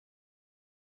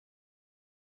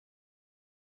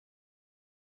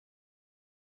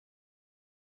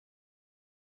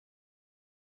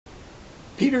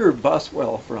Peter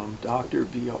Buswell from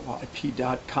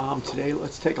drvoip.com. Today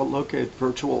let's take a look at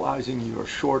virtualizing your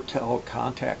ShoreTel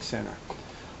contact center.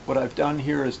 What I've done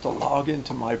here is to log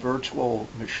into my virtual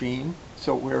machine.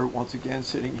 So we're once again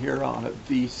sitting here on a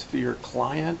vSphere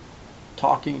client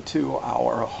talking to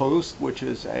our host, which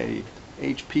is a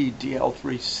HP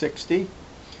DL360,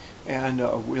 and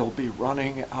we'll be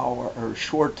running our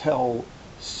ShoreTel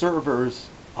servers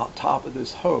on top of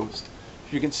this host.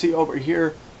 As you can see over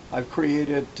here, I've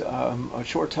created a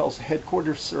ShoreTel's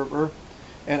headquarters server,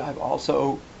 and I've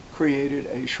also created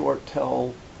a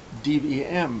ShoreTel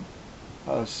DVM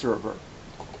server.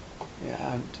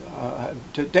 And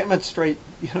to demonstrate,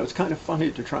 it's kind of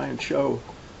funny to try and show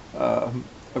a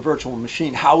virtual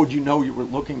machine. How would you know you were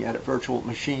looking at a virtual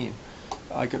machine?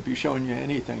 I could be showing you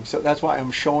anything. So that's why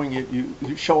I'm showing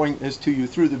this to you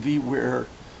through the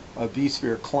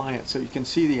vSphere client, so you can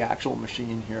see the actual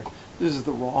machine here. This is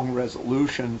the wrong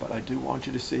resolution, but I do want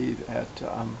you to see that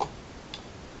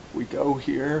we go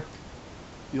here,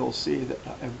 you'll see that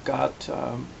I've got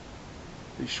the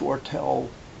ShoreTel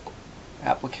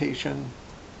application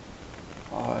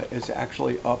is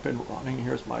actually up and running.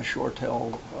 Here's my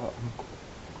ShoreTel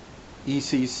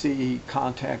ECC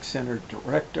contact center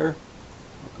director.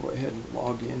 I'll go ahead and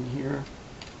log in here.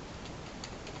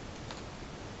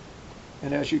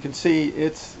 And as you can see,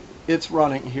 it's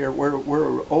running here.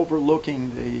 We're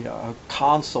overlooking the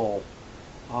console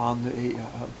on the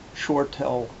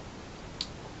ShoreTel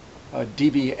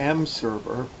DVM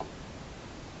server.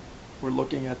 We're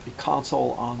looking at the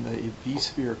console on the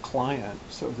vSphere client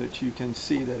so that you can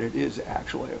see that it is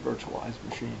actually a virtualized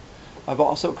machine. I've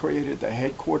also created the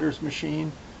headquarters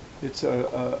machine. It's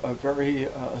a very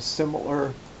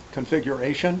similar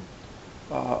configuration.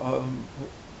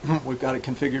 We've got it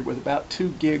configured with about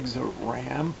 2 gigs of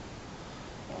RAM,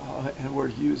 and we're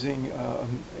using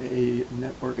a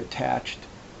network attached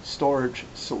storage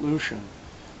solution.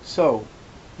 So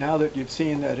now that you've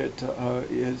seen that it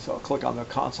is, I'll click on the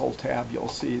console tab, you'll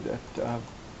see that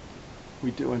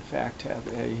we do in fact have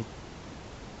a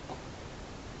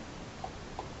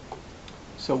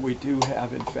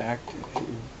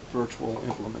virtual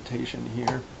implementation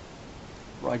here.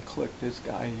 Right click this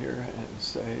guy here and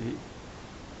say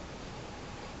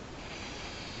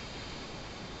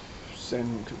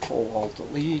send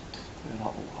Control-Alt-Delete, and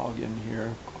I'll log in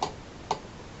here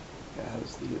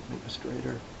as the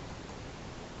administrator.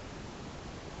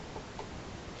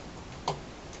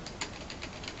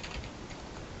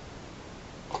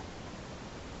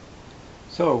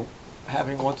 So,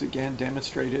 having once again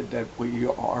demonstrated that we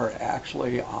are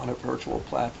actually on a virtual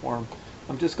platform,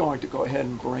 I'm just going to go ahead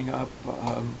and bring up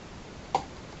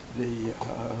the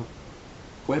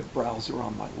web browser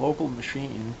on my local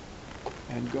machine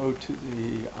and go to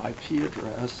the IP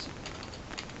address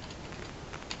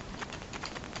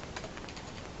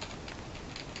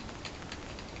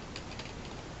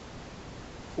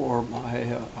for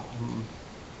my,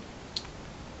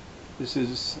 this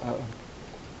is,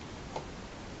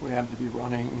 we happen to be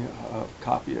running a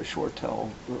copy of ShoreTel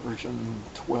version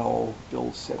 12,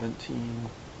 build 17,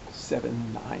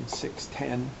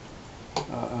 79610.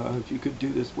 If you could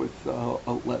do this with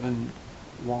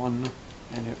 11.1,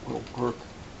 and it will work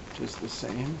just the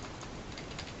same.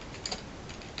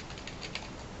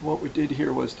 What we did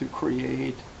here was to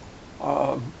create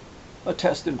a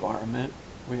test environment.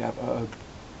 We have a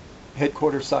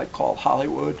headquarters site called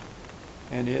Hollywood,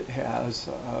 and it has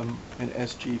an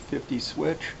SG50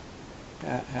 switch,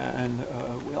 and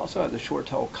we also have the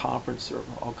ShoreTel conference server.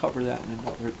 I'll cover that in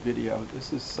another video.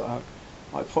 This is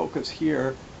my focus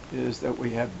here is that we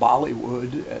have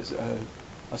Bollywood as a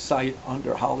site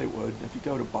under Hollywood. If you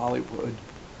go to Bollywood,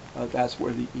 that's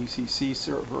where the ECC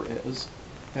server is.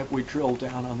 If we drill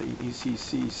down on the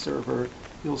ECC server,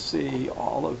 you'll see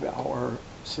all of our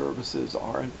services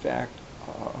are in fact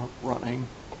running,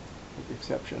 with the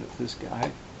exception of this guy,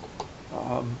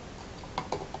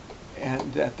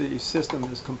 and that the system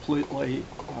is completely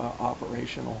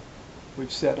operational.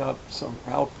 We've set up some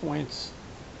route points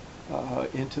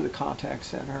into the contact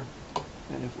center,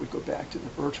 and if we go back to the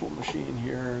virtual machine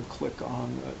here and click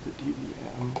on the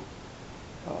DVM,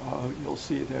 you'll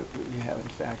see that we have in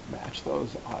fact matched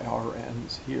those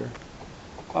IRNs here.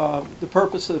 The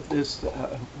purpose of this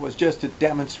was just to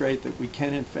demonstrate that we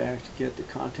can in fact get the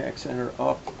contact center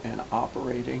up and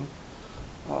operating,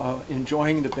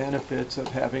 enjoying the benefits of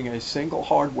having a single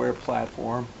hardware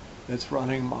platform that's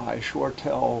running my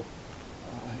ShoreTel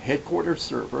headquarters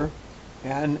server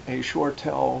and a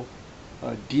ShoreTel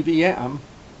DVM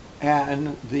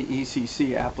and the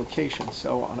ECC application.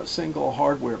 So on a single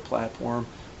hardware platform,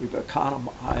 we've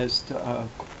economized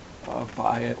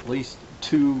by at least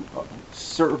 2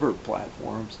 server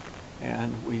platforms,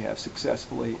 and we have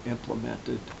successfully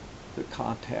implemented the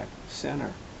contact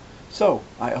center. So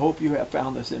I hope you have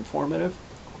found this informative,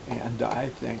 and I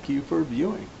thank you for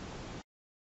viewing.